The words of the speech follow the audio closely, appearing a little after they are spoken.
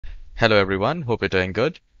Hello everyone, hope you're doing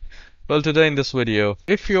good. Well, today in this video,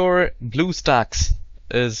 if your BlueStacks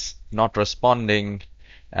is not responding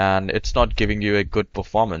and it's not giving you a good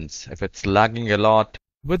performance, if it's lagging a lot,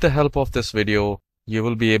 with the help of this video, you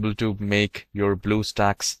will be able to make your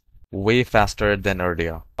BlueStacks way faster than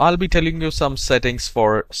earlier. I'll be telling you some settings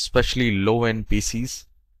for especially low-end PCs,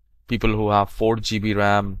 people who have 4 GB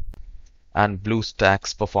RAM, and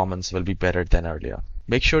BlueStacks performance will be better than earlier.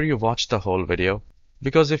 Make sure you watch the whole video,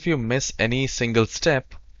 because if you miss any single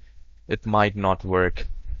step, it might not work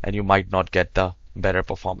and you might not get the better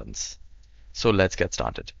performance. So let's get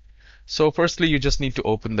started. So firstly, you just need to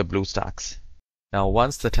open the BlueStacks. Now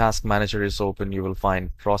once the task manager is open, you will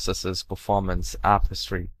find processes, performance, app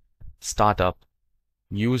history, startup,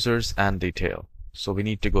 users, and detail. So we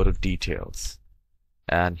need to go to details.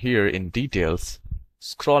 And here in details,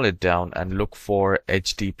 scroll it down and look for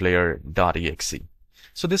hdplayer.exe.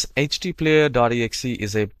 So this hdplayer.exe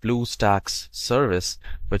is a BlueStacks service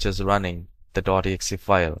which is running the .exe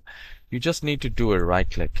file. You just need to do a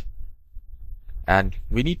right click and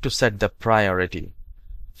we need to set the priority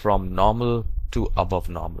from normal to above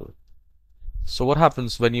normal. So what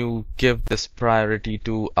happens when you give this priority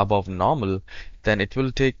to above normal, then it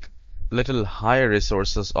will take little higher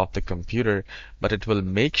resources of the computer, but it will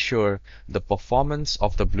make sure the performance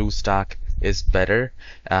of the BlueStack is better.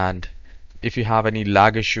 And if you have any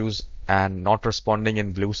lag issues and not responding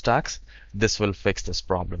in BlueStacks, this will fix this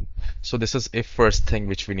problem. So this is a first thing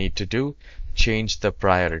which we need to do, change the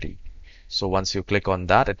priority. So once you click on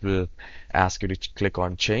that, it will ask you to click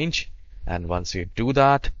on change. And once you do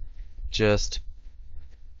that, just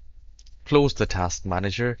close the task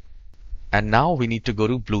manager. And now we need to go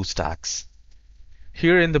to BlueStacks.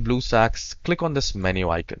 Here in the BlueStacks, click on this menu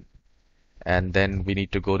icon. And then we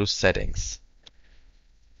need to go to settings.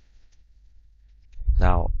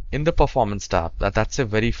 Now, in the performance tab, that's the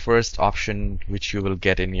very first option which you will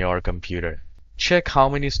get in your computer. Check how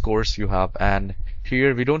many scores you have, and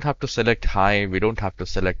here we don't have to select high, we don't have to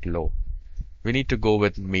select low. We need to go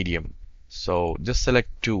with medium. So just select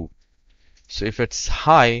 2. So if it's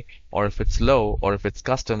high, or if it's low, or if it's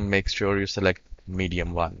custom, make sure you select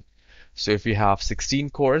medium one. So if you have 16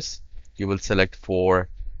 cores, you will select 4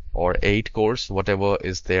 or 8 cores, whatever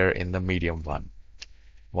is there in the medium one.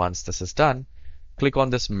 Once this is done, click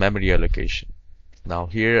on this memory allocation. Now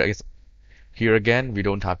here again, we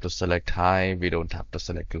don't have to select high, we don't have to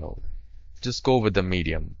select low. Just go with the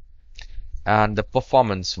medium. And the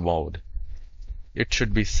performance mode, it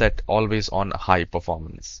should be set always on high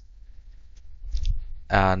performance.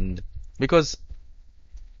 And because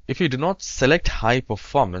if you do not select high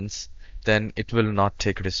performance, then it will not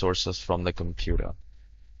take resources from the computer.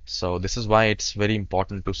 So this is why it's very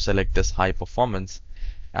important to select this high performance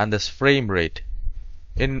and this frame rate.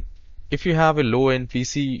 If you have a low-end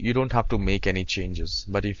PC, you don't have to make any changes.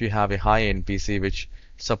 But if you have a high-end PC which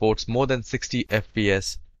supports more than 60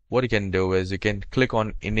 FPS, what you can do is you can click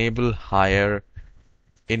on enable high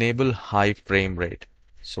frame rate.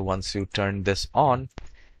 So once you turn this on,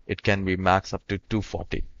 it can be max up to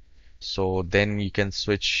 240. So then you can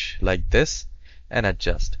switch like this and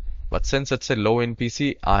adjust. But since it's a low-end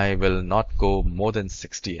PC, I will not go more than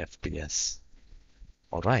 60 FPS.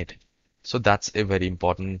 Alright. So that's a very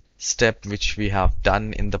important step which we have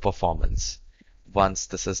done in the performance. Once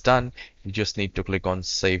this is done, you just need to click on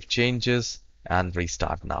Save Changes and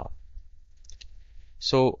Restart Now.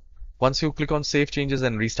 So once you click on Save Changes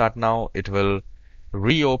and Restart Now, it will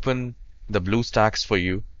reopen the BlueStacks for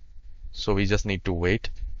you. So we just need to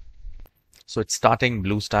wait. So it's starting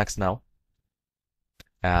BlueStacks now.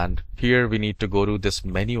 And here we need to go to this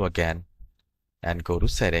menu again and go to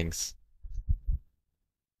Settings.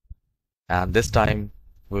 And this time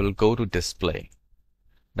we'll go to Display.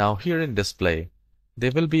 Now here in Display,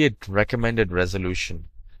 there will be a recommended resolution.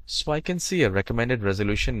 So I can see a recommended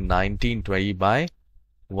resolution 1920 by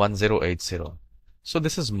 1080. So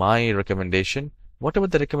this is my recommendation. Whatever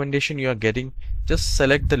the recommendation you are getting, just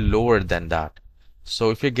select the lower than that.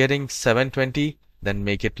 So if you're getting 720, then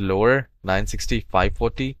make it lower, 960,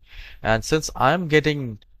 540. And since I'm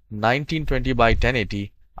getting 1920 by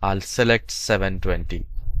 1080, I'll select 720.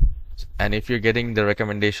 And if you're getting the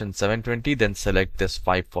recommendation 720, then select this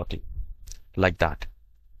 540, like that.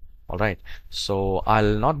 Alright, so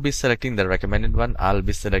I'll not be selecting the recommended one, I'll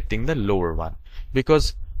be selecting the lower one,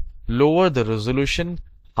 because lower the resolution,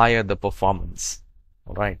 higher the performance.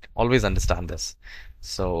 Alright, always understand this.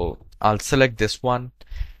 So I'll select this one,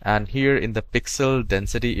 and here in the pixel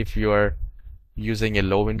density, if you are using a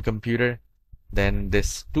low-end computer, then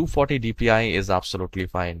this 240 dpi is absolutely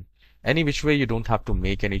fine. Any which way, you don't have to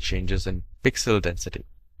make any changes in pixel density.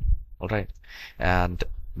 Alright, and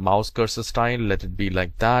mouse cursor style, let it be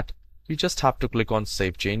like that. You just have to click on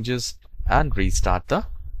Save Changes and restart the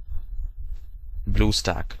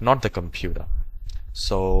BlueStack, not the computer.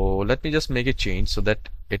 So let me just make a change so that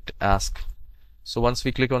it asks. So once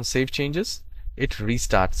we click on Save Changes, it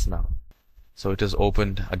restarts now. So it is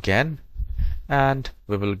opened again, and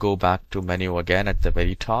we will go back to menu again at the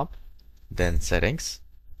very top, then Settings,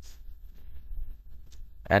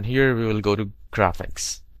 and here we will go to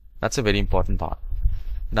Graphics. That's a very important part.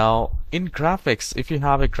 Now in graphics, if you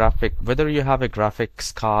have a graphic, whether you have a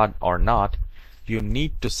graphics card or not, you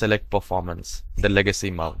need to select Performance, the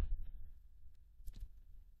legacy mode.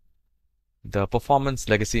 The Performance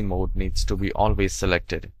legacy mode needs to be always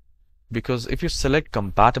selected, because if you select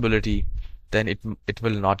Compatibility, then it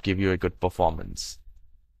will not give you a good performance.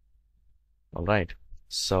 Alright,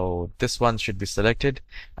 so this one should be selected,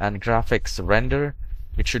 and Graphics Render,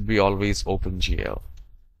 it should be always OpenGL.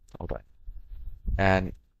 Alright,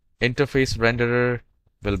 and Interface Renderer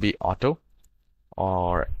will be Auto,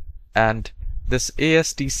 and this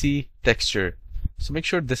ASTC texture, so make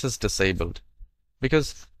sure this is disabled,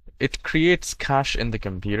 because it creates cache in the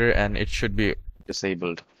computer and it should be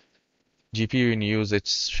disabled. GPU in use,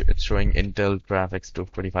 it's showing Intel graphics to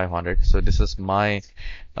 2500, so this is my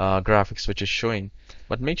graphics which is showing,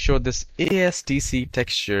 but make sure this ASTC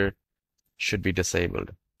texture should be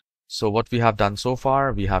disabled. So what we have done so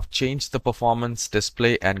far, we have changed the performance,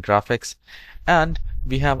 display and graphics, and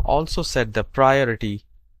we have also set the priority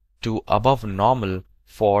to above normal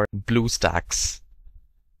for BlueStacks.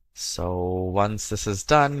 So once this is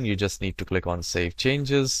done, you just need to click on Save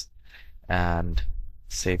Changes, and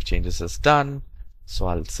Save Changes is done. So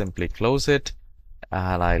I'll simply close it,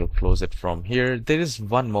 and I'll close it from here. There is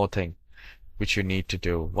one more thing which you need to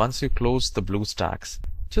do. Once you close the BlueStacks,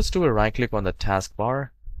 just do a right click on the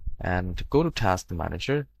taskbar and go to Task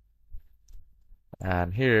Manager,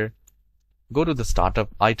 and here go to the startup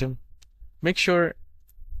item. Make sure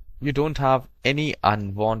you don't have any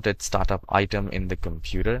unwanted startup item in the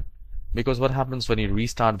computer, because what happens when you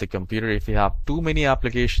restart the computer, if you have too many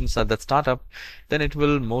applications at that startup, then it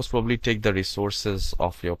will most probably take the resources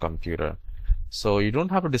of your computer. So you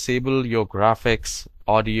don't have to disable your graphics,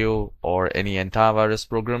 audio or any antivirus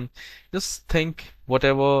program. Just check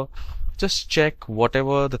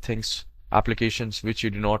whatever the things, applications which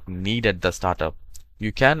you do not need at the startup.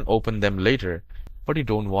 You can open them later, but you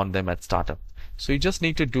don't want them at startup. So you just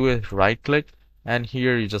need to do a right click, and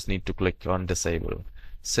here you just need to click on Disable.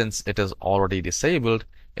 Since it is already disabled,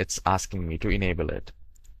 it's asking me to enable it.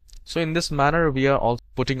 So in this manner, we are also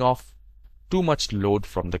putting off too much load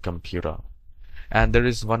from the computer. And there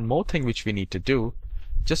is one more thing which we need to do.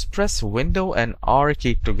 Just press Window and R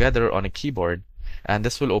key together on a keyboard, and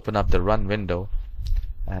this will open up the Run window.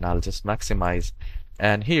 And I'll just maximize.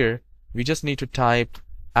 And here we just need to type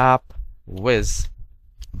appwiz.cpl.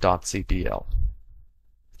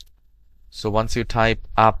 So once you type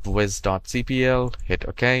appwiz.cpl, hit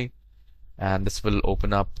OK, and this will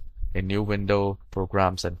open up a new window,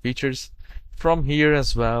 Programs and Features. From here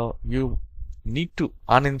as well, you need to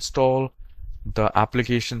uninstall the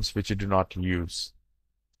applications which you do not use.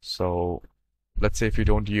 So let's say if you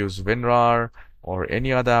don't use WinRAR or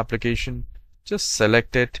any other application, just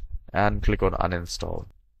select it and click on Uninstall.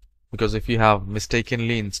 Because if you have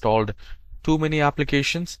mistakenly installed too many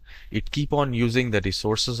applications, it keep on using the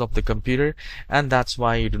resources of the computer, and that's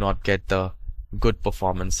why you do not get the good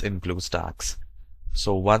performance in BlueStacks.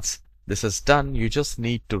 So once this is done, you just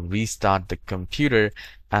need to restart the computer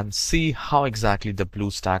and see how exactly the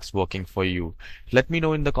BlueStacks working for you. Let me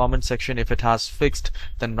know in the comment section if it has fixed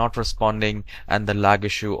the not responding and the lag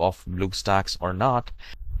issue of BlueStacks or not.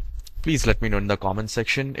 Please let me know in the comment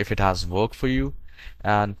section if it has worked for you,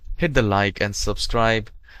 and hit the like and subscribe.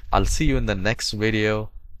 I'll see you in the next video.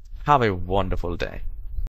 Have a wonderful day.